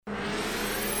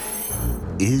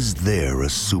Is there a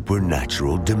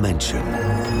supernatural dimension?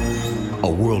 A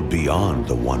world beyond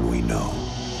the one we know?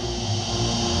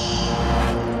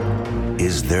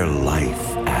 Is there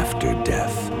life after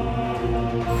death?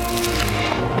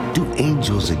 Do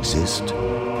angels exist?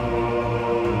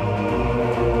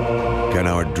 Can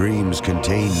our dreams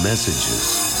contain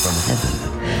messages from heaven?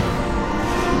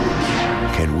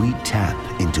 Can we tap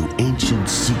into ancient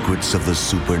secrets of the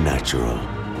supernatural?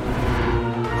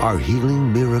 Are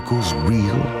healing miracles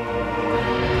real?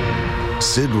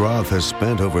 Sid Roth has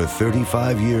spent over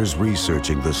 35 years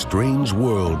researching the strange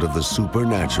world of the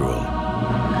supernatural.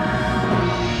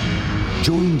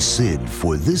 Join Sid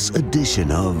for this edition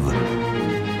of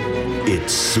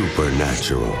It's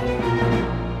Supernatural.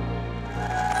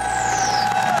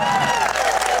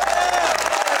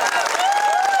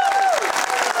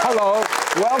 Hello,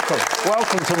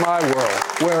 welcome to my world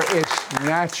where it's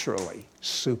naturally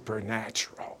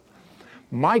supernatural.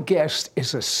 My guest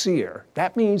is a seer.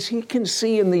 That means he can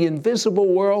see in the invisible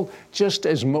world just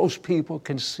as most people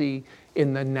can see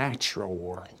in the natural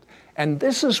world. And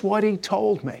this is what he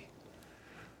told me.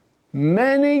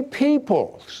 Many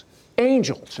people's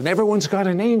angels, and everyone's got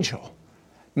an angel,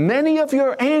 many of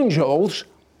your angels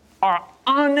are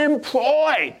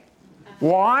unemployed.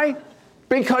 Why?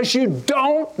 Because you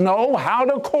don't know how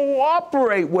to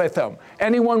cooperate with them.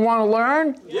 Anyone want to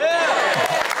learn?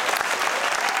 Yeah!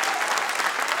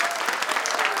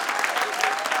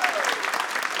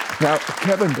 Now,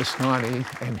 Kevin Bastani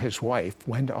and his wife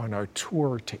went on our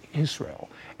tour to Israel.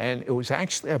 And it was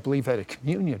actually, I believe, at a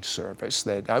communion service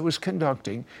that I was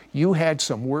conducting. You had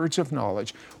some words of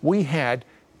knowledge. We had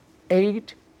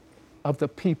 8 of the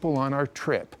people on our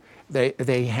trip.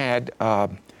 They had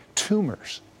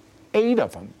tumors. 8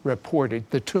 of them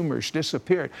reported the tumors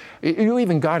disappeared. You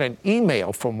even got an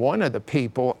email from one of the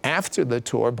people after the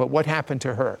tour, but what happened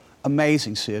to her?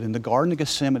 Amazing, Sid. In the Garden of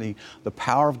Gethsemane, the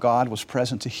power of God was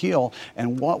present to heal,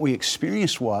 and what we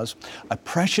experienced was a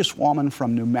precious woman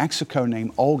from New Mexico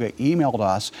named Olga emailed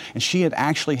us, and she had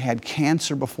actually had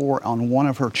cancer before on one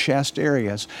of her chest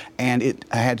areas, and it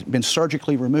had been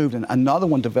surgically removed, and another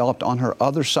one developed on her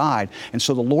other side. And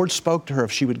so the Lord spoke to her,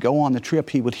 if she would go on the trip,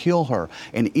 He would heal her.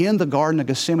 And in the Garden of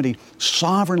Gethsemane,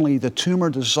 sovereignly the tumor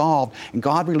dissolved, and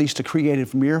God released a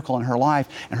creative miracle in her life,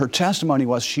 and her testimony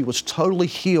was she was totally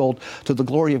healed to the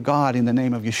glory of God in the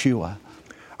name of Yeshua.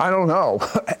 I don't know,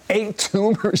 8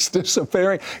 tumors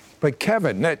disappearing. But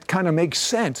Kevin, that kind of makes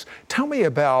sense. Tell me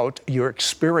about your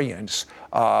experience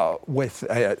with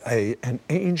an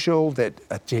angel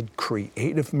that did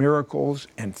creative miracles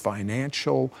and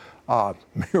financial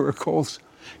miracles.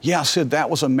 Yeah, Sid, that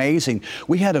was amazing.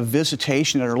 We had a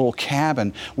visitation at our little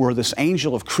cabin where this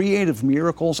angel of creative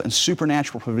miracles and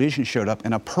supernatural provision showed up,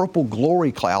 and a purple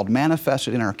glory cloud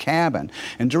manifested in our cabin.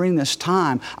 And during this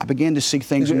time, I began to see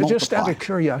things multiply. Just out of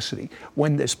curiosity,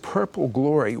 when this purple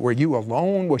glory, were you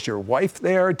alone? Was your wife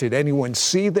there? Did anyone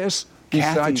see this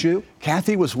besides you?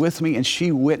 Kathy was with me, and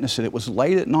she witnessed it. It was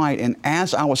late at night, and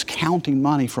as I was counting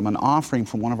money from an offering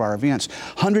from one of our events,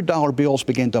 $100 bills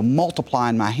began to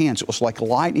multiply in my hands. It was like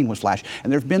lightning was flashed.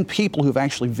 And there have been people who have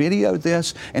actually videoed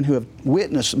this and who have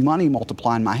witnessed money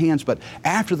multiply in my hands. But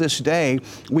after this day,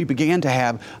 we began to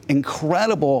have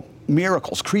incredible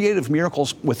miracles, creative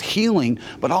miracles with healing,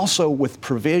 but also with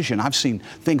provision. I've seen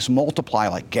things multiply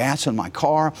like gas in my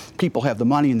car. People have the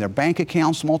money in their bank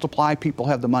accounts multiply. People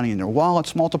have the money in their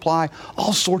wallets multiply.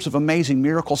 All sorts of amazing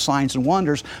miracle signs and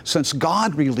wonders since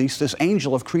God released this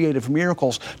angel of creative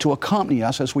miracles to accompany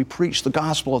us as we preach the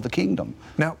gospel of the kingdom.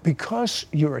 Now, because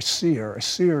you're a seer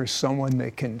is someone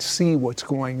that can see what's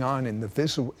going on in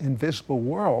the invisible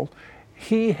world,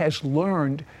 he has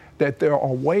learned that there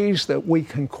are ways that we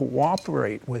can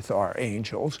cooperate with our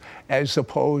angels as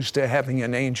opposed to having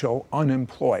an angel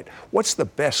unemployed. What's the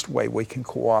best way we can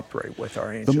cooperate with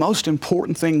our angels? The most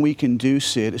important thing we can do,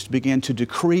 Sid, is to begin to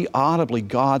decree audibly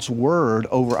God's word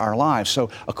over our lives.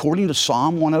 So according to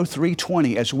Psalm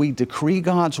 103:20, as we decree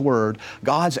God's word,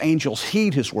 God's angels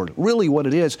heed His word. Really what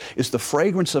it is the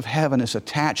fragrance of heaven is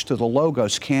attached to the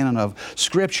Logos canon of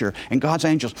Scripture, and God's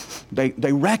angels,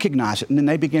 they recognize it, and then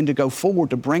they begin to go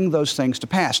forward to bring those things to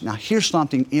pass. Now, here's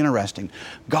something interesting.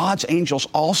 God's angels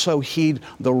also heed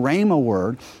the Rhema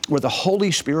word, where the Holy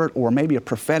Spirit or maybe a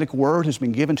prophetic word has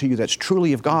been given to you that's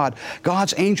truly of God.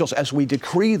 God's angels, as we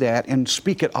decree that and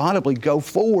speak it audibly, go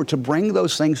forward to bring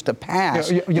those things to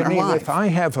pass you in our mean life. If I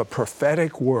have a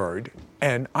prophetic word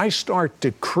and I start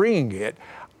decreeing it,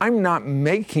 I'm not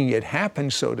making it happen,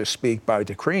 so to speak, by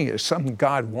decreeing it. It's something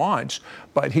God wants,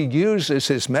 but He uses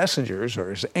His messengers or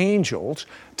His angels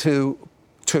to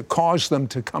cause them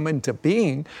to come into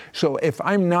being. So if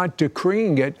I'm not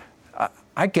decreeing it,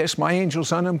 I guess my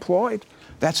angel's unemployed.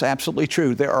 That's absolutely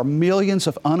true. There are millions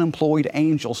of unemployed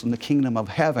angels in the kingdom of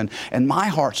heaven. And my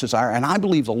heart's desire, and I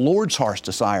believe the Lord's heart's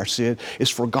desire, Sid, is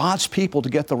for God's people to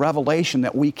get the revelation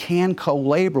that we can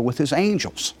co-labor with His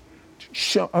angels.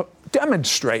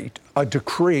 Demonstrate a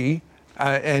decree,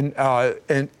 and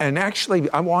actually,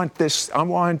 I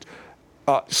want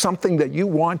something that you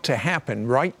want to happen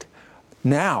right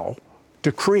now.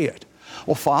 Decree it.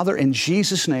 Well, Father, in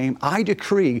Jesus' name, I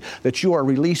decree that you are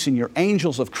releasing your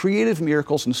angels of creative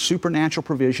miracles and supernatural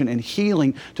provision and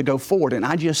healing to go forward. And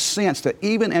I just sense that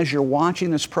even as you're watching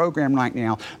this program right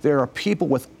now, there are people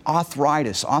with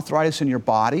arthritis in your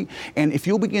body. And if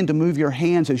you'll begin to move your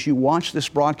hands as you watch this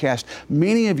broadcast,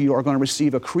 many of you are going to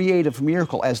receive a creative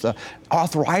miracle as the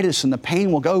arthritis and the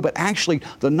pain will go, but actually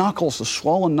the knuckles, the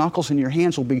swollen knuckles in your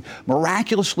hands will be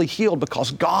miraculously healed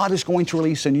because God is going to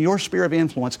release in your sphere of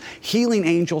influence healing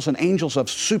angels and angels of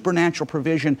supernatural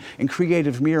provision and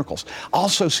creative miracles.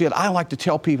 Also, Sid, I like to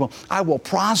tell people I will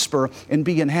prosper and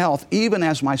be in health even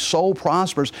as my soul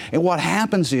prospers. And what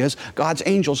happens is God's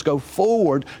angels go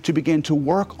forward to begin to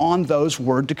work on those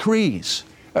word decrees.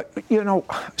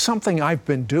 Something I've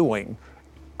been doing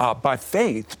by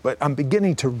faith, but I'm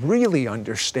beginning to really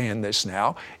understand this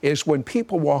now, is when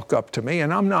people walk up to me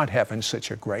and I'm not having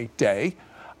such a great day,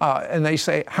 and they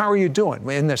say, "How are you doing?"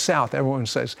 In the South, everyone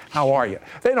says, "How are you?"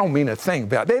 They don't mean a thing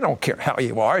about it. They don't care how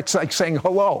you are. It's like saying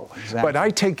hello. Exactly. But I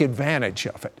take advantage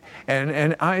of it.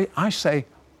 And I say,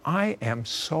 I am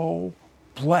so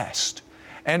blessed.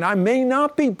 And I may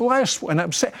not be blessed when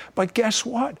I'm saying, but guess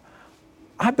what?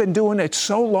 I've been doing it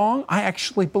so long, I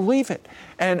actually believe it.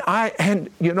 And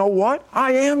you know what?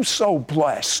 I am so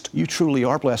blessed. You truly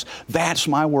are blessed. That's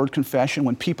my word confession.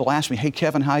 When people ask me, "Hey,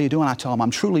 Kevin, how you doing?" I tell them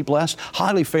I'm truly blessed,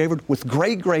 highly favored, with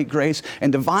great, great grace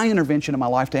and divine intervention in my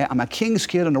life. I'm a king's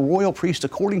kid and a royal priest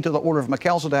according to the order of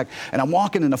Melchizedek, and I'm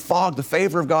walking in the fog, the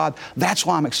favor of God. That's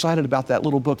why I'm excited about that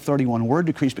little book, 31 Word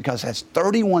Decrees, because it has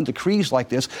 31 decrees like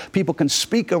this. People can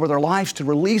speak over their lives to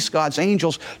release God's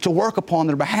angels to work upon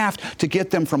their behalf to get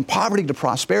them from poverty to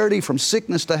prosperity, from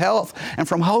sickness to health, and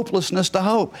from hopelessness to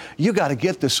hope. You got to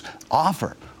get this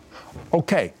offer.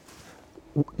 Okay,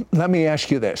 let me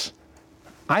ask you this.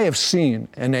 I have seen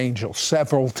an angel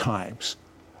several times.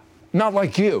 Not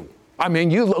like you. I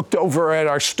mean, you looked over at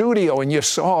our studio and you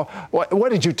saw,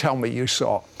 what did you tell me you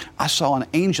saw? I saw an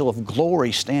angel of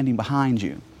glory standing behind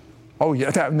you. Oh,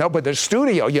 yeah, no, but the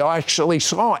studio, you actually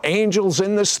saw angels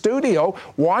in the studio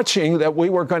watching that we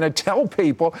were going to tell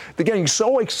people. They're getting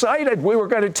so excited. We were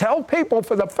going to tell people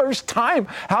for the first time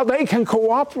how they can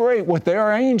cooperate with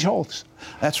their angels.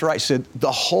 That's right, Sid.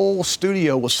 The whole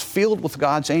studio was filled with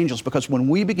God's angels because when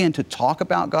we begin to talk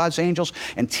about God's angels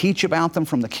and teach about them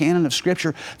from the canon of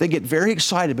Scripture, they get very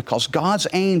excited because God's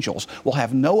angels will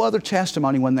have no other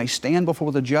testimony when they stand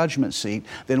before the judgment seat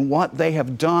than what they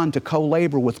have done to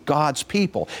co-labor with God's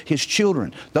people, His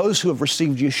children, those who have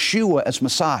received Yeshua as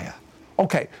Messiah.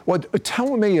 Okay, well,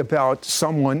 tell me about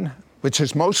someone, which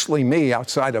is mostly me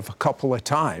outside of a couple of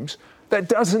times, that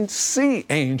doesn't see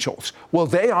angels. Will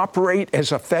they operate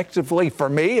as effectively for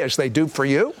me as they do for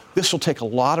you? This will take a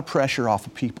lot of pressure off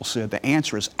of people, Sid. The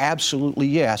answer is absolutely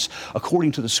yes,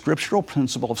 according to the scriptural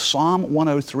principle of Psalm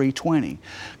 103:20.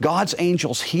 God's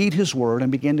angels heed His word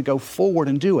and begin to go forward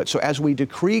and do it. So as we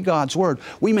decree God's word,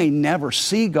 we may never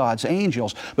see God's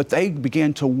angels, but they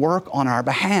begin to work on our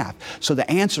behalf. So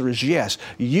the answer is yes.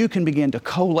 You can begin to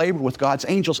co-labor with God's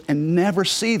angels and never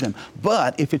see them.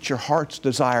 But if it's your heart's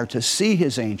desire to see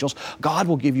His angels, God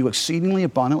will give you exceedingly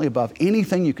abundantly above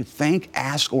anything you could think,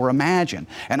 ask, or imagine.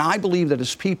 And I believe that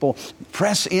as people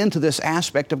press into this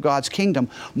aspect of God's kingdom,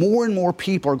 more and more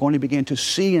people are going to begin to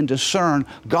see and discern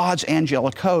God's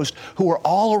angelic host who are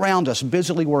all around us,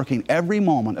 busily working every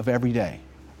moment of every day.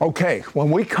 Okay,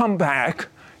 when we come back,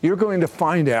 you're going to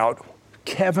find out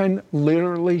Kevin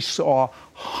literally saw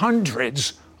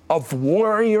hundreds of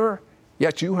warrior,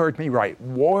 yes, you heard me right,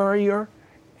 warrior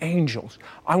angels.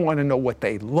 I want to know what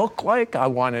they look like. I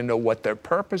want to know what their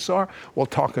purpose are. We'll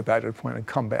talk about it when I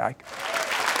come back.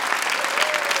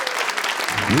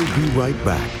 We'll be right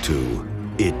back to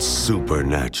It's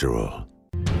Supernatural.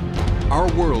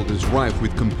 Our world is rife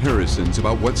with comparisons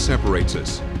about what separates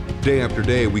us. Day after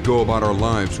day, we go about our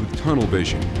lives with tunnel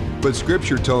vision. But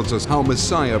Scripture tells us how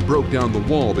Messiah broke down the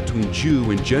wall between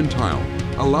Jew and Gentile,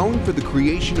 allowing for the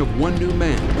creation of one new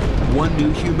man, one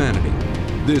new humanity.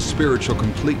 This spiritual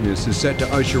completeness is set to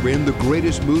usher in the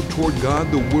greatest move toward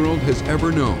God the world has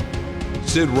ever known.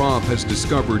 Sid Roth has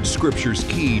discovered Scripture's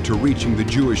key to reaching the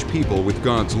Jewish people with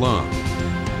God's love.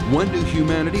 One New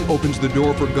Humanity opens the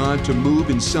door for God to move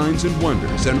in signs and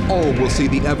wonders, and all will see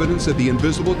the evidence of the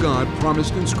invisible God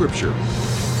promised in Scripture.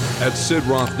 At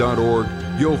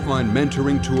sidroth.org, you'll find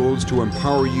mentoring tools to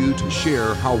empower you to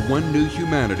share how One New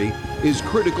Humanity is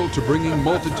critical to bringing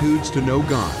multitudes to know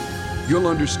God. You'll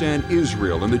understand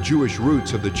Israel and the Jewish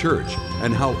roots of the church,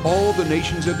 and how all the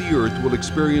nations of the earth will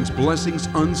experience blessings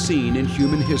unseen in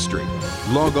human history.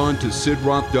 Log on to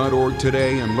sidroth.org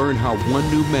today and learn how one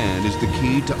new man is the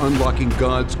key to unlocking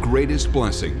God's greatest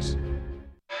blessings.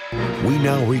 We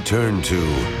now return to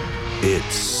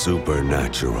It's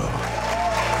Supernatural.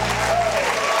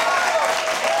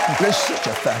 This is such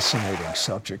a fascinating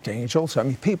subject, angels. I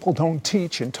mean, people don't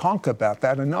teach and talk about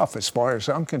that enough as far as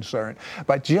I'm concerned.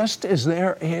 But just as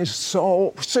there is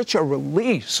such a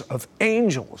release of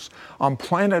angels on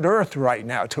planet Earth right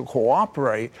now to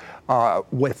cooperate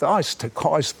with us to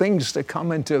cause things to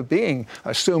come into being,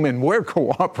 assuming we're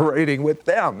cooperating with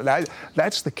them.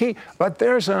 That's the key. But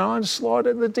there's an onslaught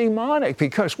of the demonic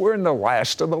because we're in the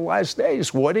last of the last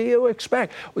days. What do you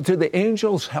expect? Do the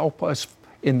angels help us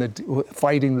in the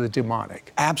fighting the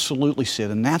demonic? Absolutely, Sid,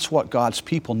 and that's what God's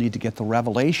people need to get the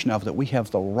revelation of, that we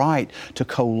have the right to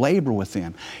co-labor with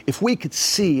them. If we could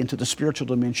see into the spiritual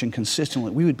dimension consistently,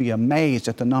 we would be amazed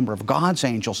at the number of God's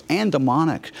angels and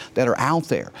demonic that are out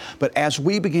there. But as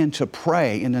we begin to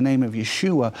pray in the name of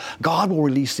Yeshua, God will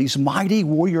release these mighty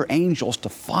warrior angels to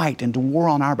fight and to war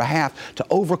on our behalf to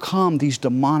overcome these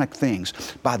demonic things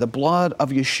by the blood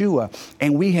of Yeshua.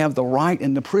 And we have the right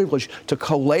and the privilege to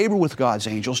co-labor with God's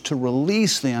angels to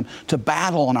release them to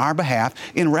battle on our behalf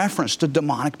in reference to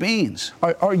demonic beings.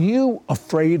 Are you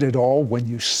afraid at all when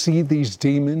you see these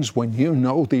demons, when you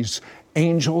know these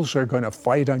angels are going to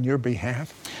fight on your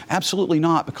behalf? Absolutely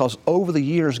not, because over the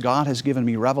years God has given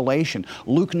me revelation.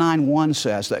 Luke 9:1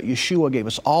 says that Yeshua gave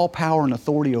us all power and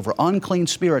authority over unclean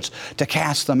spirits to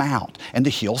cast them out and to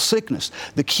heal sickness.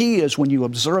 The key is when you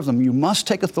observe them, you must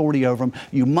take authority over them,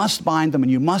 you must bind them,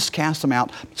 and you must cast them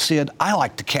out. Sid, I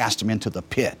like to cast them into the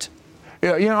pit.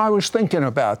 Yeah, you know, I was thinking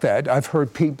about that. I've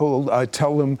heard people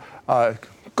tell them,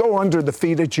 go under the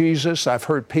feet of Jesus. I've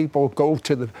heard people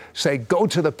say, go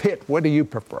to the pit. What do you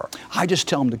prefer? I just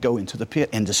tell them to go into the pit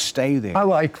and to stay there. I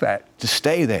like that. To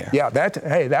stay there. Yeah,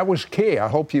 that was key. I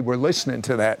hope you were listening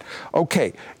to that.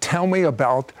 Okay, tell me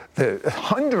about the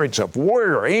hundreds of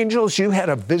warrior angels. You had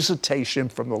a visitation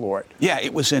from the Lord. Yeah,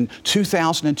 it was in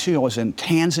 2002. I was in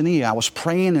Tanzania. I was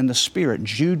praying in the Spirit,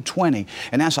 Jude 20.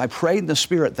 And as I prayed in the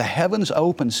Spirit, the heavens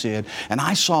opened, Sid, and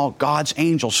I saw God's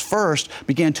angels first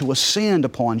begin to ascend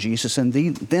upon Jesus and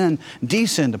then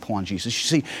descend upon Jesus.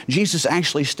 You see, Jesus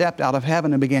actually stepped out of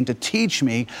heaven and began to teach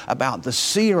me about the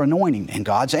seer anointing and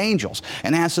God's angels.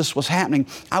 And as this was happening,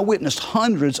 I witnessed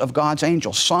hundreds of God's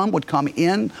angels. Some would come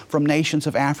in from nations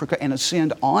of Africa and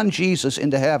ascend on Jesus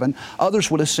into heaven.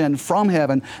 Others would ascend from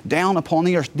heaven down upon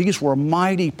the earth. These were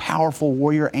mighty, powerful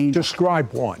warrior angels.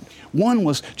 Describe one. One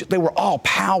was, they were all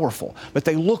powerful, but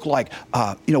they looked like,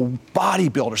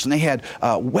 bodybuilders, and they had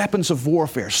weapons of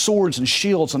warfare, swords and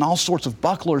shields and all sorts of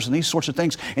bucklers and these sorts of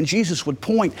things. And Jesus would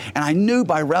point, and I knew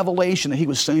by revelation that He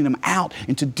was sending them out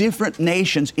into different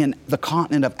nations in the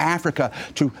continent of Africa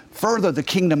to further the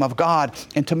kingdom of God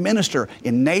and to minister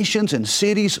in nations and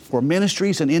cities for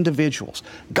ministries and individuals.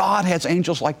 God has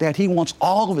angels like that. He wants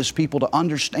all of His people to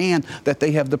understand that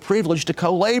they have the privilege to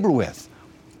co-labor with.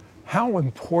 How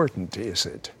important is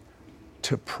it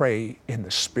to pray in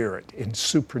the Spirit, in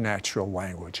supernatural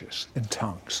languages, in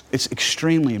tongues? It's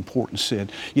extremely important,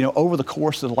 Sid. You know, over the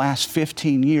course of the last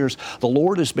 15 years, the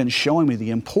Lord has been showing me the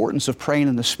importance of praying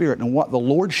in the Spirit. And what the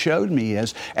Lord showed me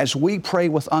is, as we pray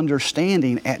with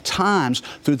understanding, at times,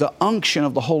 through the unction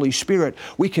of the Holy Spirit,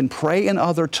 we can pray in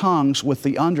other tongues with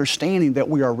the understanding that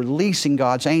we are releasing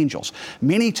God's angels.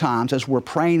 Many times, as we're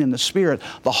praying in the Spirit,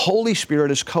 the Holy Spirit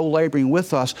is co-laboring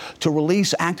with us to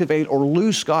release, activate, or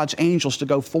loose God's angels to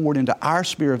go forward into our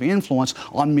sphere of influence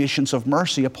on missions of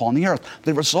mercy upon the earth.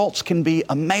 The results can be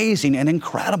amazing and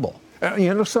incredible.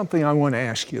 You know something I want to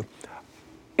ask you?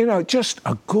 You know, just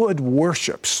a good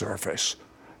worship service.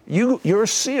 You're a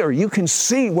seer. You can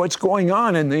see what's going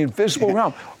on in the invisible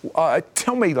realm.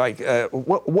 Tell me,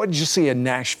 what did you see in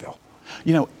Nashville?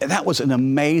 You know, that was an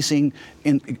amazing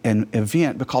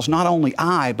event, because not only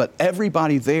I, but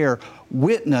everybody there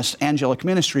witnessed angelic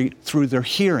ministry through their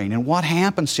hearing. And what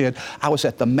happened, Sid, I was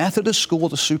at the Methodist School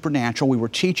of the Supernatural. We were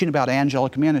teaching about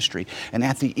angelic ministry. And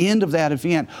at the end of that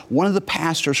event, one of the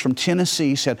pastors from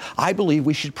Tennessee said, I believe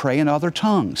we should pray in other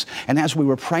tongues. And as we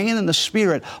were praying in the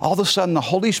Spirit, all of a sudden the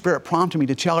Holy Spirit prompted me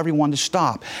to tell everyone to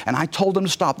stop. And I told them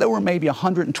to stop. There were maybe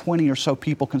 120 or so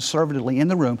people conservatively in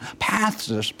the room,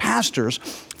 pastors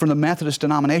from the Methodist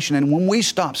denomination. And when we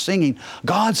stop singing,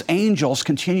 God's angels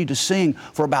continue to sing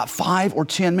for about 5 or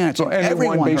 10 minutes. So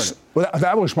everyone heard it. Well,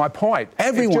 that was my point.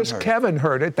 Everyone if just heard it. Kevin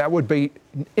heard it, that would be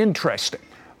interesting.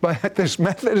 But at this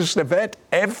Methodist event,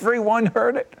 everyone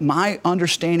heard it. My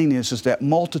understanding is that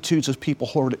multitudes of people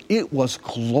heard it. It was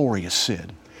glorious,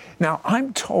 Sid. Now,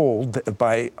 I'm told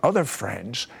by other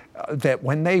friends that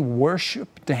when they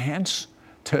worship dance,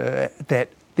 that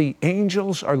the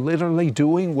angels are literally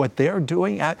doing what they're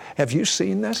doing. Have you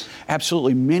seen this?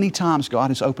 Absolutely. Many times God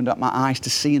has opened up my eyes to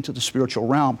see into the spiritual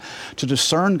realm, to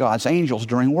discern God's angels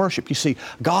during worship. You see,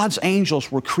 God's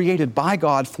angels were created by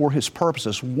God for His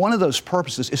purposes. One of those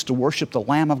purposes is to worship the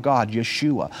Lamb of God,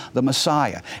 Yeshua, the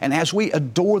Messiah. And as we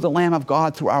adore the Lamb of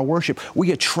God through our worship,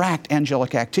 we attract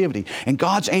angelic activity. And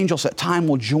God's angels at time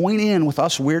will join in with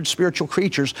us weird spiritual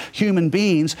creatures, human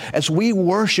beings, as we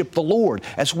worship the Lord,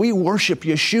 as we worship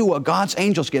Yeshua. God's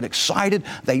angels get excited,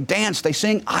 they dance, they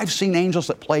sing. I've seen angels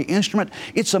that play instrument.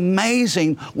 It's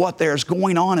amazing what there's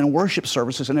going on in worship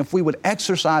services. And if we would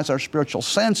exercise our spiritual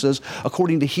senses,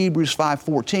 according to Hebrews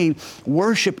 5:14,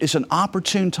 worship is an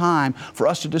opportune time for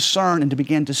us to discern and to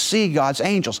begin to see God's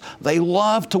angels. They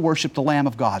love to worship the Lamb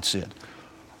of God, Sid.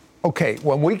 Okay,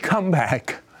 when we come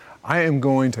back, I am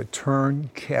going to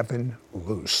turn Kevin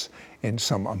loose in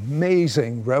some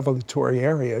amazing revelatory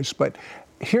areas, but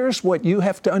here's what you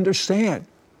have to understand.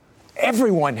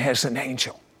 Everyone has an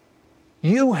angel.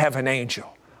 You have an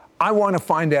angel. I want to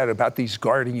find out about these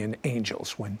guardian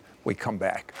angels when we come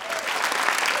back.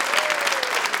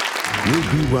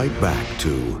 We'll be right back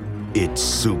to It's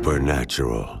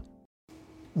Supernatural.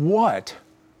 What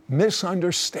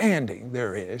misunderstanding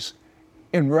there is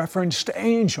in reference to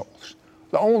angels.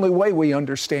 The only way we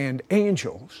understand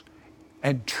angels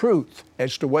and truth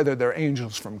as to whether they're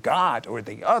angels from God or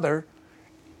the other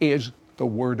is the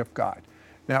Word of God.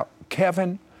 Now,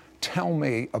 Kevin, tell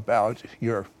me about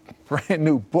your brand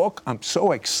new book. I'm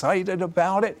so excited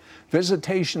about it.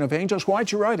 Visitation of Angels.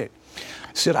 Why'd you write it?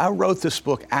 Sid, I wrote this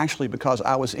book actually because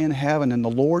I was in heaven and the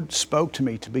Lord spoke to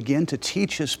me to begin to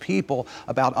teach His people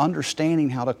about understanding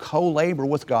how to co-labor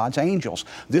with God's angels.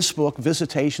 This book,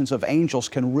 Visitations of Angels,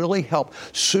 can really help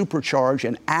supercharge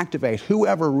and activate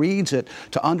whoever reads it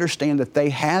to understand that they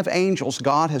have angels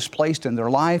God has placed in their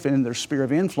life and in their sphere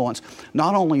of influence.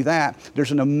 Not only that,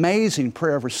 there's an amazing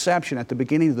prayer of reception at the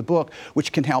beginning of the book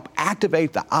which can help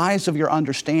activate the eyes of your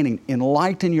understanding,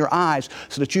 enlighten your eyes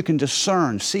so that you can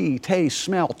discern, see, taste,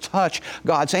 smell, touch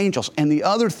God's angels. And the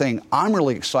other thing I'm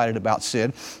really excited about,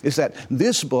 Sid, is that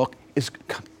this book is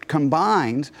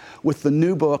combined with the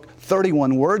new book,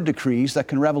 31 Word Decrees that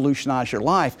can revolutionize your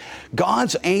life.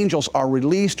 God's angels are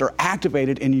released or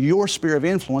activated in your sphere of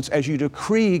influence as you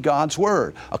decree God's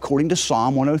Word, according to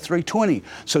Psalm 103:20.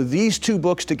 So these two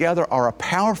books together are a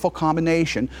powerful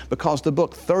combination because the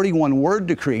book 31 Word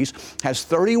Decrees has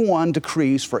 31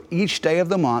 decrees for each day of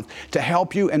the month to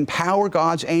help you empower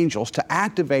God's angels to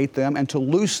activate them and to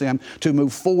loose them to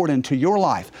move forward into your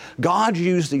life. God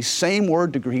used these same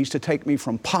word decrees to take me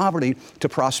from poverty to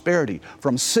prosperity,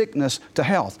 from sickness to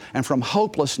health, and from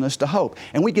hopelessness to hope.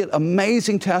 And we get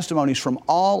amazing testimonies from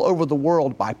all over the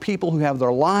world by people who have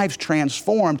their lives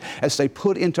transformed as they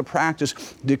put into practice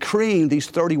decreeing these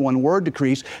 31 word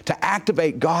decrees to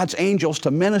activate God's angels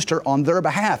to minister on their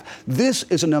behalf. This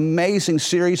is an amazing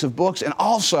series of books. And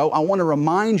also, I want to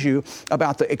remind you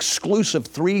about the exclusive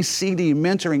 3 CD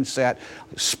mentoring set,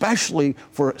 especially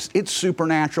for It's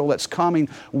Supernatural, that's coming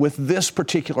with this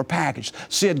particular package.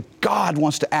 Sid, God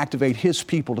wants to activate His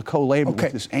people to co-labor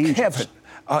with His angels. Kevin,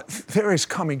 there is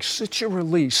coming such a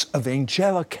release of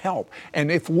angelic help.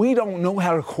 And if we don't know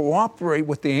how to cooperate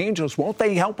with the angels, won't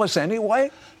they help us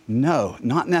anyway? No,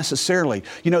 not necessarily.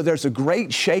 You know, there's a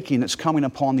great shaking that's coming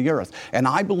upon the earth. And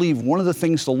I believe one of the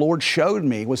things the Lord showed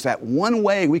me was that one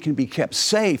way we can be kept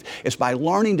safe is by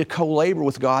learning to co-labor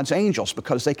with God's angels,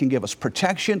 because they can give us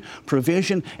protection,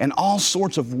 provision, and all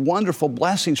sorts of wonderful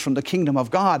blessings from the kingdom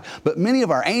of God. But many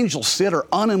of our angels sit are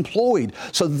unemployed.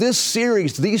 So this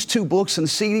series, these 2 books and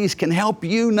CDs can help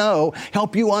you know,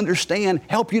 help you understand,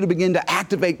 help you to begin to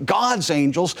activate God's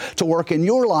angels to work in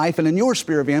your life and in your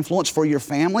sphere of influence for your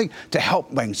family, to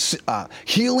help bring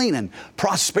healing and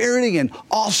prosperity and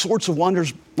all sorts of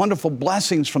wonderful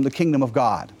blessings from the kingdom of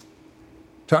God.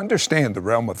 To understand the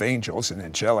realm of angels and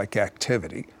angelic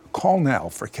activity, call now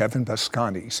for Kevin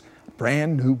Bascani's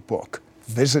brand new book,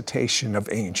 Visitation of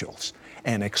Angels,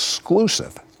 an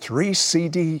exclusive 3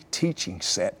 CD teaching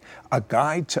set, a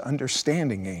guide to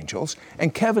understanding angels,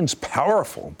 and Kevin's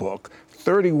powerful book,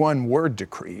 31 Word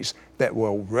Decrees, that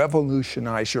will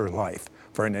revolutionize your life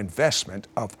for an investment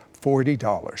of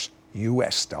 $40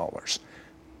 US dollars.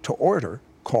 To order,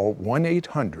 call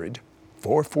 1-800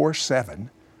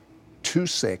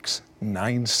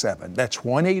 1-800-447-2697. That's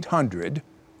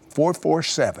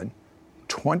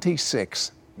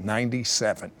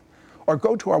 1-800-447-2697. Or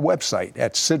go to our website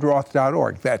at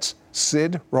sidroth.org. That's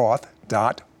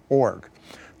sidroth.org.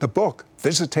 The book,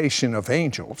 Visitation of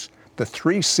Angels, the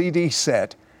 3-CD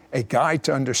set, A Guide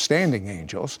to Understanding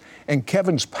Angels, and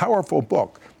Kevin's powerful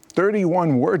book,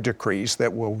 31 Word Decrees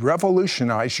That Will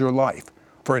Revolutionize Your Life,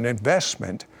 for an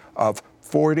investment of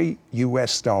 $40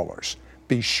 US.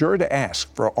 Be sure to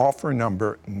ask for offer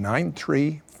number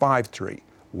 9353.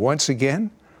 Once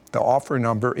again, the offer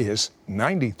number is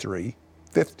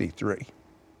 9353.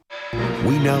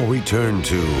 We now return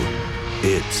to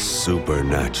It's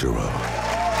Supernatural.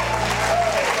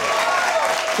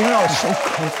 You know, it's so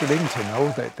comforting to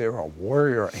know that there are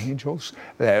warrior angels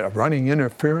that are running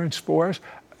interference for us.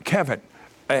 Kevin,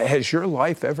 has your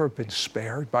life ever been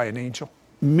spared by an angel?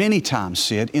 Many times,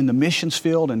 Sid, in the missions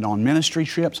field and on ministry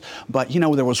trips. But, you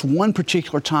know, there was one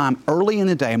particular time early in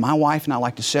the day, my wife and I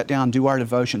like to sit down and do our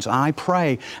devotions. I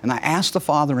pray and I ask the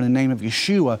Father in the name of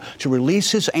Yeshua to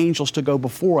release His angels to go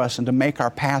before us and to make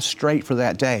our path straight for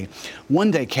that day.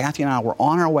 One day, Kathy and I were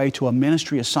on our way to a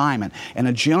ministry assignment, and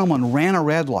a gentleman ran a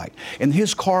red light, and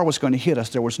his car was going to hit us.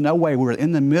 There was no way. We were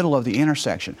in the middle of the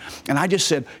intersection. And I just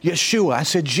said, Yeshua. I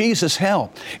said, Jesus,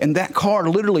 help. And that car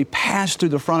literally passed through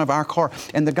the front of our car.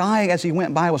 And the guy, as he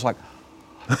went by, was like,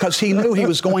 because he knew he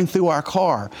was going through our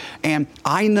car. And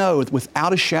I know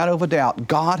without a shadow of a doubt,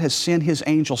 God has sent His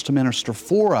angels to minister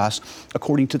for us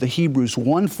according to the Hebrews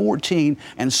 1:14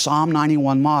 and Psalm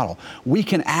 91 model. We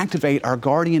can activate our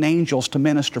guardian angels to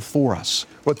minister for us.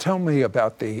 Well, tell me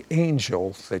about the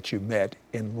angels that you met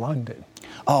in London.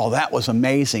 Oh, that was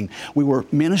amazing. We were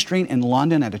ministering in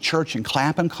London at a church in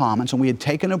Clapham Commons, and we had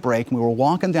taken a break, and we were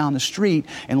walking down the street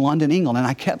in London, England, and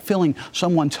I kept feeling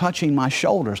someone touching my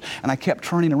shoulders, and I kept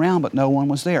turning around, but no one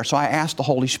was there. So I asked the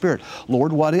Holy Spirit,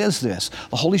 Lord, what is this?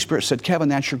 The Holy Spirit said, Kevin,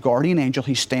 that's your guardian angel.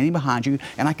 He's standing behind you,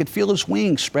 and I could feel his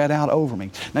wings spread out over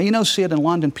me. Now, you know, Sid, in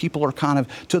London, people are kind of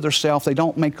to themselves. They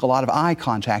don't make a lot of eye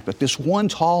contact, but this one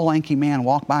tall, lanky man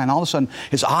walked by, and all of a sudden,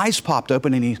 his eyes popped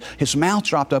open, and his mouth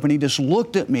dropped up, and he just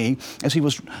looked at me as he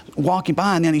was walking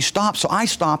by, and then he stopped. So I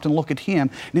stopped and looked at him,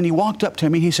 and then he walked up to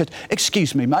me and he said,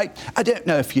 excuse me, mate, I don't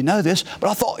know if you know this, but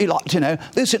I thought you'd like to know,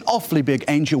 there's an awfully big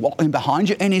angel walking behind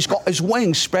you, and he's got his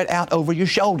wings spread out over your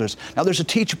shoulders. Now, there's a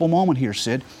teachable moment here,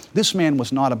 Sid. This man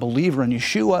was not a believer in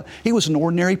Yeshua. He was an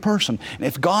ordinary person. And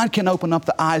if God can open up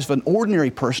the eyes of an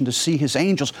ordinary person to see His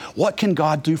angels, what can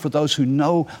God do for those who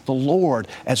know the Lord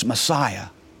as Messiah?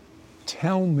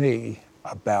 Tell me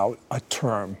about a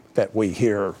term that we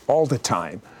hear all the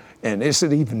time, and is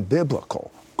it even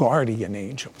biblical? Guardian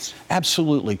angels.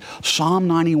 Absolutely. Psalm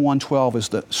 91:12 is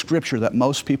the scripture that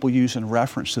most people use in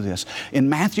reference to this. In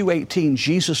Matthew 18,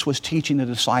 Jesus was teaching the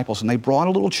disciples, and they brought a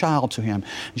little child to Him.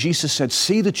 Jesus said,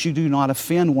 see that you do not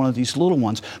offend one of these little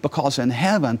ones, because in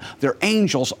heaven, their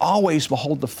angels always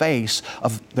behold the face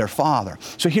of their Father.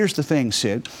 So here's the thing,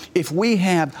 Sid. If we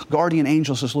have guardian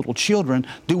angels as little children,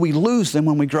 do we lose them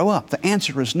when we grow up? The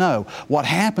answer is no. What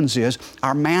happens is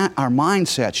our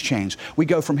mindsets change. We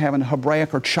go from having a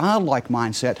Hebraic or childlike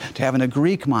mindset to having a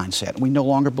Greek mindset. We no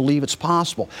longer believe it's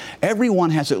possible. Everyone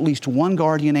has at least one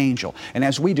guardian angel. And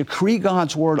as we decree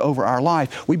God's word over our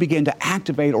life, we begin to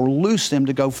activate or loose them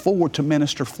to go forward to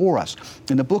minister for us.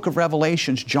 In the book of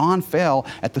Revelations, John fell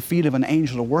at the feet of an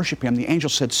angel to worship him. The angel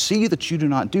said, see that you do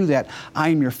not do that. I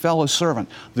am your fellow servant.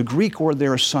 The Greek word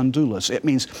there is sundoulos. It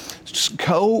means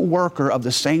co-worker of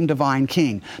the same divine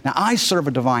king. Now, I serve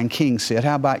a divine king, Sid.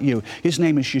 How about you? His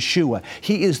name is Yeshua.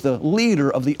 He is the leader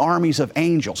of the armies of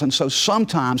angels. And so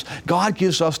sometimes God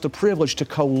gives us the privilege to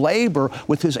co-labor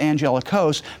with His angelic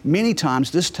host. Many times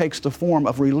this takes the form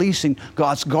of releasing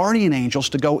God's guardian angels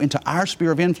to go into our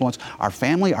sphere of influence, our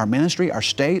family, our ministry, our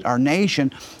state, our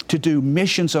nation, to do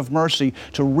missions of mercy,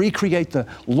 to recreate the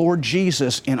Lord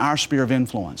Jesus in our sphere of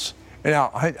influence.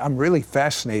 Now, I'm really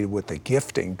fascinated with the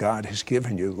gifting God has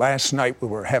given you. Last night we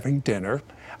were having dinner,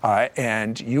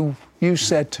 and you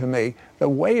said to me, the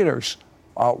waiter's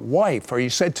wife, or you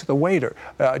said to the waiter,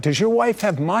 does your wife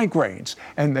have migraines?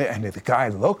 And the guy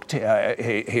looked,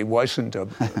 he wasn't,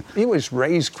 he was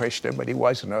raised Christian, but he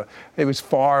was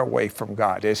far away from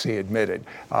God, as he admitted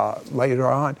later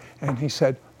on. And he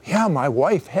said, yeah, my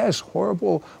wife has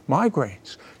horrible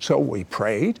migraines. So we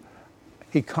prayed,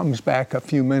 He comes back a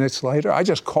few minutes later. I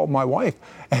just called my wife,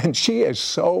 and she is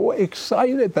so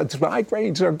excited that the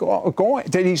migraines are going.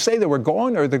 Did he say they were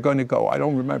gone or they're going to go? I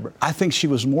don't remember. I think she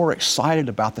was more excited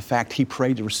about the fact he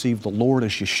prayed to receive the Lord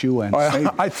as Yeshua and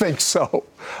Savior. I think so.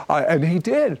 And he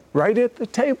did, right at the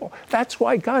table. That's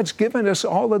why God's given us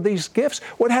all of these gifts.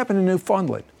 What happened in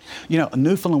Newfoundland? You know,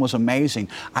 Newfoundland was amazing.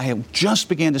 I have just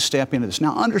began to step into this.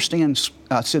 Now, understand,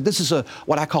 Sid, this is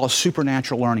what I call a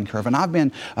supernatural learning curve, and I've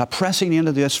been pressing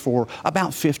into this for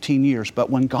about 15 years.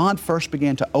 But when God first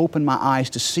began to open my eyes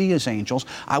to see His angels,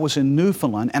 I was in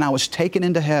Newfoundland, and I was taken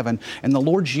into heaven, and the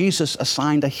Lord Jesus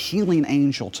assigned a healing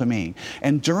angel to me.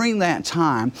 And during that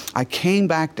time, I came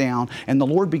back down, and the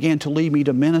Lord began to lead me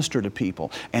to minister to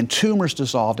people, and tumors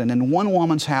dissolved. And in one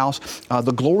woman's house,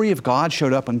 the glory of God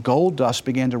showed up, and gold dust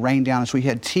began to rain down as we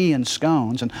had tea and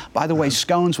scones. And by the way,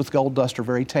 scones with gold dust are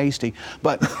very tasty.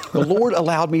 But the Lord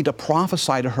allowed me to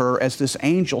prophesy to her as this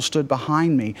angel stood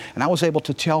behind me, and I was able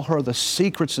to tell her the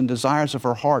secrets and desires of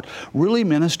her heart, really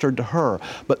ministered to her.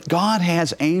 But God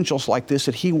has angels like this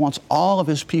that He wants all of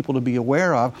His people to be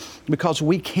aware of, because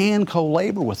we can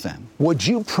co-labor with them. Would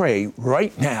you pray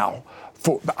right now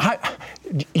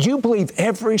you believe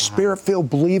every Spirit-filled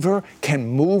believer can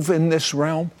move in this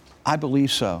realm? I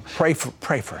believe so. Pray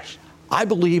for us. I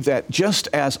believe that just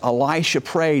as Elisha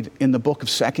prayed in the book of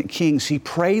 2 Kings, he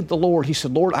prayed the Lord. He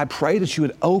said, Lord, I pray that you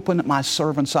would open my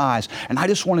servant's eyes. And I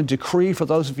just want to decree for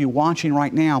those of you watching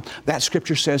right now, that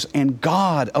scripture says, and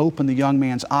God opened the young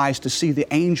man's eyes to see the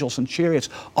angels and chariots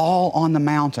all on the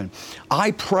mountain.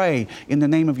 I pray in the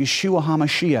name of Yeshua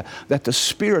HaMashiach that the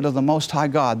Spirit of the Most High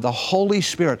God, the Holy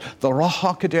Spirit, the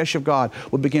Ruach HaKodesh of God,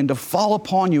 would begin to fall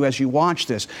upon you as you watch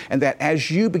this, and that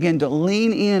as you begin to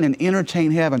lean in and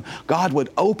entertain heaven, God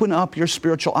would open up your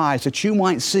spiritual eyes that you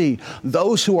might see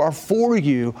those who are for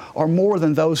you are more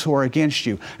than those who are against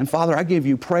you. And Father, I give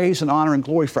you praise and honor and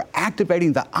glory for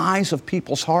activating the eyes of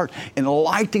people's heart,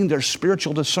 enlightening their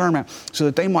spiritual discernment so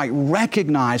that they might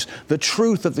recognize the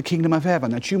truth of the kingdom of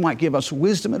heaven, that you might give us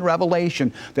wisdom and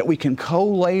revelation that we can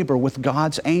co-labor with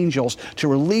God's angels to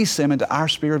release them into our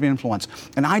sphere of influence.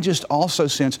 And I just also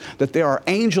sense that there are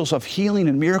angels of healing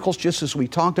and miracles, just as we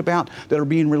talked about, that are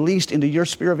being released into your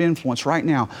sphere of influence right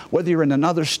now. Whether you're in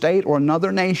another state or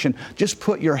another nation, just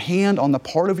put your hand on the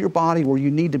part of your body where you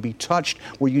need to be touched,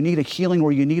 where you need a healing,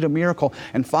 where you need a miracle.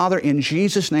 And Father, in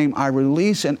Jesus' name, I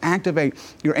release and activate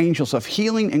your angels of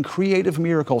healing and creative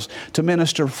miracles to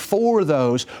minister for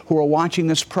those who are watching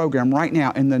this program right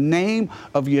now in the name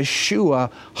of Yeshua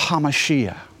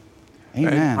HaMashiach.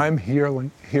 Amen. And I'm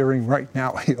hearing right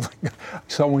now healing.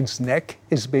 Someone's neck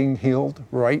is being healed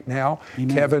right now.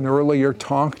 Amen. Kevin earlier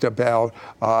talked about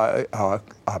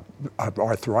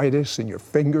arthritis in your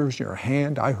fingers, your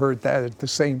hand. I heard that at the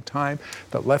same time.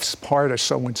 The left part of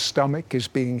someone's stomach is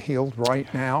being healed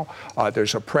right now.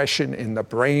 There's oppression in the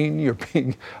brain. You're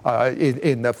being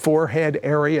in the forehead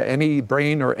area, any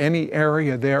brain or any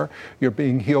area there, you're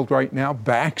being healed right now.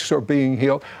 Backs are being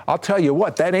healed. I'll tell you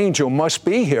what, that angel must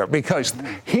be here because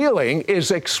healing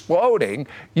is exploding.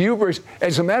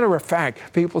 As a matter of fact,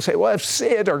 people say, well, if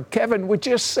Sid or Kevin would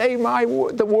just say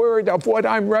the word of what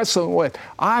I'm wrestling with,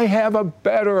 I have a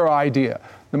better idea.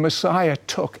 The Messiah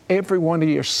took every one of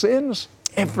your sins,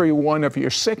 every one of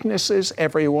your sicknesses,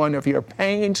 every one of your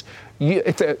pains.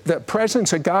 The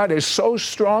presence of God is so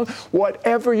strong.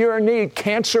 Whatever your need,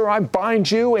 cancer, I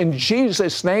bind you in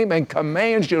Jesus' name and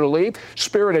command you to leave.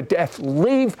 Spirit of death,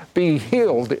 leave, be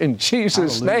healed in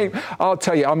Jesus' Hallelujah. name. I'll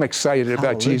tell you, I'm excited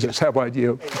about Hallelujah. Jesus. How about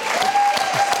you?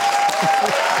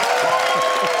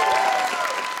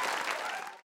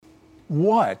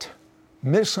 What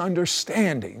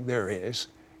misunderstanding there is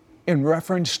in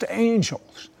reference to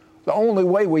angels. The only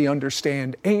way we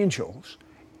understand angels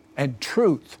and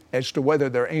truth as to whether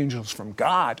they're angels from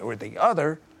God or the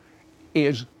other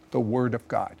is the Word of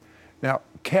God. Now,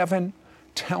 Kevin,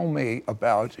 tell me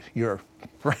about your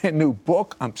brand new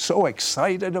book. I'm so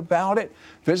excited about it.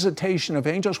 Visitation of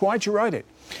Angels. Why'd you write it?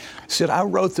 Sid, I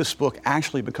wrote this book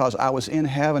actually because I was in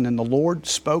heaven and the Lord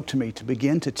spoke to me to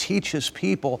begin to teach His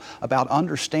people about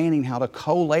understanding how to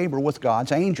co-labor with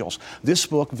God's angels. This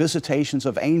book, Visitations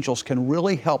of Angels, can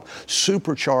really help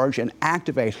supercharge and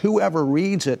activate whoever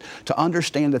reads it to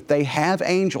understand that they have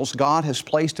angels God has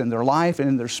placed in their life and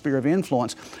in their sphere of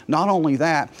influence. Not only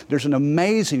that, there's an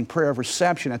amazing prayer of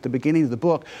reception at the beginning of the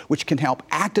book which can help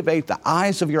activate the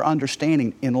eyes of your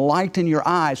understanding, enlighten your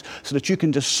eyes so that you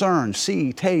can discern,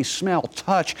 see, taste, smell,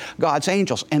 touch God's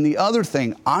angels. And the other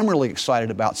thing I'm really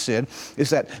excited about, Sid, is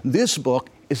that this book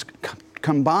is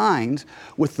combined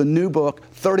with the new book,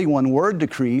 31 Word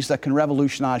Decrees that can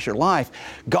revolutionize your life.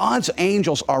 God's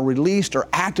angels are released or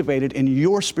activated in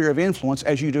your sphere of influence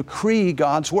as you decree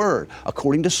God's Word,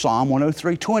 according to Psalm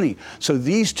 103:20. So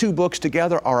these two books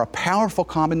together are a powerful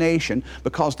combination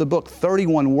because the book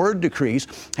 31 Word Decrees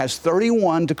has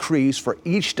 31 decrees for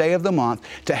each day of the month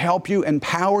to help you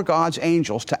empower God's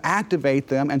angels to activate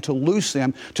them and to loose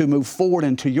them to move forward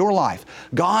into your life.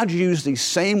 God used these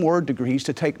same word decrees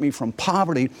to take me from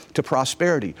poverty to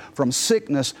prosperity, from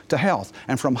sickness to health,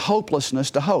 and from hopelessness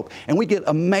to hope. And we get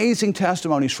amazing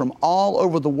testimonies from all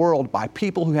over the world by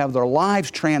people who have their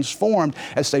lives transformed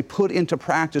as they put into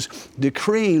practice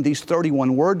decreeing these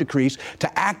 31 word decrees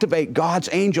to activate God's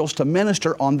angels to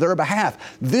minister on their behalf.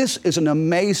 This is an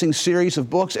amazing series of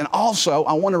books. And also,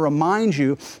 I want to remind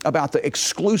you about the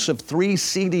exclusive 3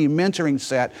 CD mentoring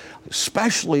set,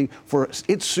 especially for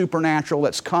It's Supernatural,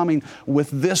 that's coming with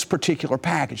this particular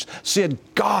package. Sid,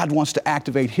 God wants to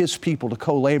activate His people to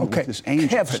co-labor with His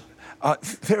angels. Kevin,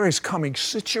 there is coming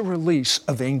such a release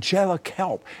of angelic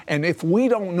help. And if we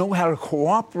don't know how to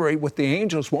cooperate with the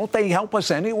angels, won't they help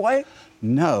us anyway?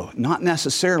 No, not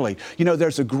necessarily. You know,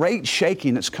 there's a great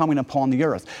shaking that's coming upon the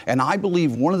earth. And I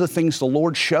believe one of the things the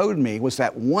Lord showed me was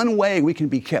that one way we can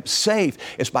be kept safe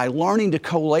is by learning to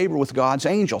co-labor with God's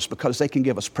angels, because they can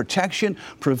give us protection,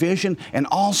 provision, and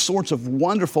all sorts of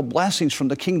wonderful blessings from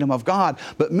the kingdom of God.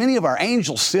 But many of our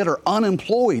angels are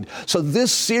unemployed. So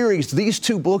this series, these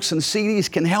 2 books and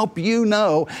CDs can help you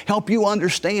know, help you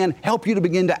understand, help you to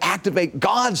begin to activate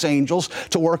God's angels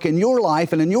to work in your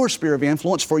life and in your sphere of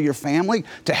influence for your family,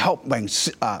 to help bring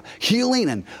healing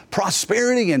and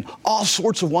prosperity and all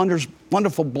sorts of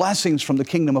wonderful blessings from the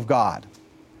kingdom of God.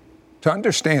 To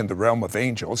understand the realm of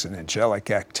angels and angelic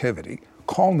activity,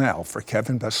 call now for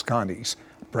Kevin Bascani's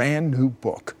brand new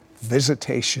book,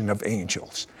 Visitation of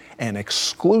Angels, an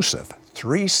exclusive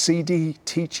 3 CD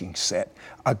teaching set,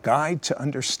 a guide to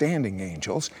understanding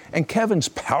angels, and Kevin's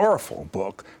powerful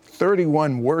book,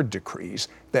 31 Word Decrees,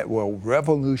 that will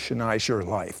revolutionize your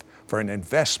life, for an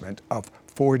investment of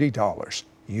 $40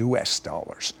 US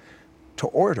dollars. To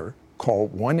order, call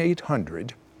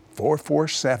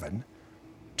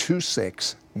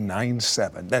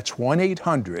 1-800-447-2697. That's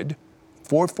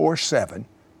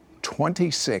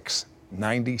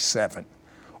 1-800-447-2697.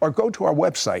 Or go to our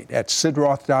website at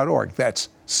sidroth.org. That's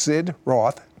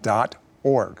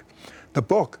sidroth.org. The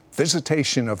book,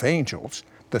 Visitation of Angels,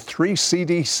 the 3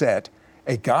 CD set,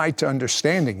 A Guide to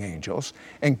Understanding Angels,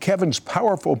 and Kevin's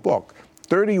powerful book,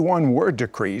 31 Word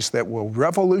Decrees that will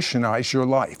revolutionize your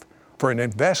life, for an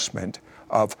investment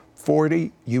of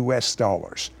 $40 US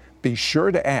dollars. Be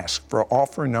sure to ask for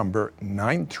offer number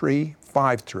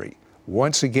 9353.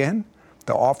 Once again,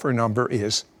 the offer number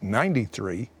is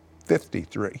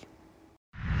 9353.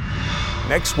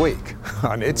 Next week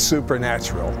on It's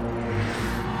Supernatural,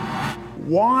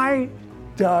 why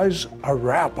does a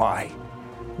rabbi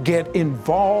get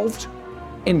involved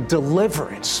in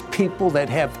deliverance, people that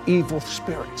have evil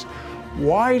spirits?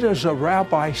 Why does a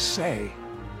rabbi say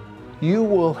you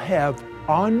will have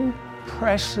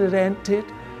unprecedented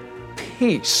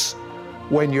peace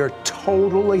when you're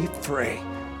totally free?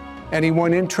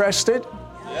 Anyone interested?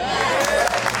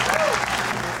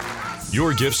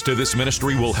 Your gifts to this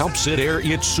ministry will help Sid air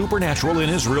It's Supernatural in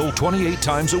Israel 28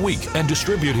 times a week and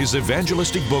distribute his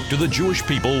evangelistic book to the Jewish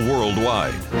people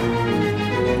worldwide.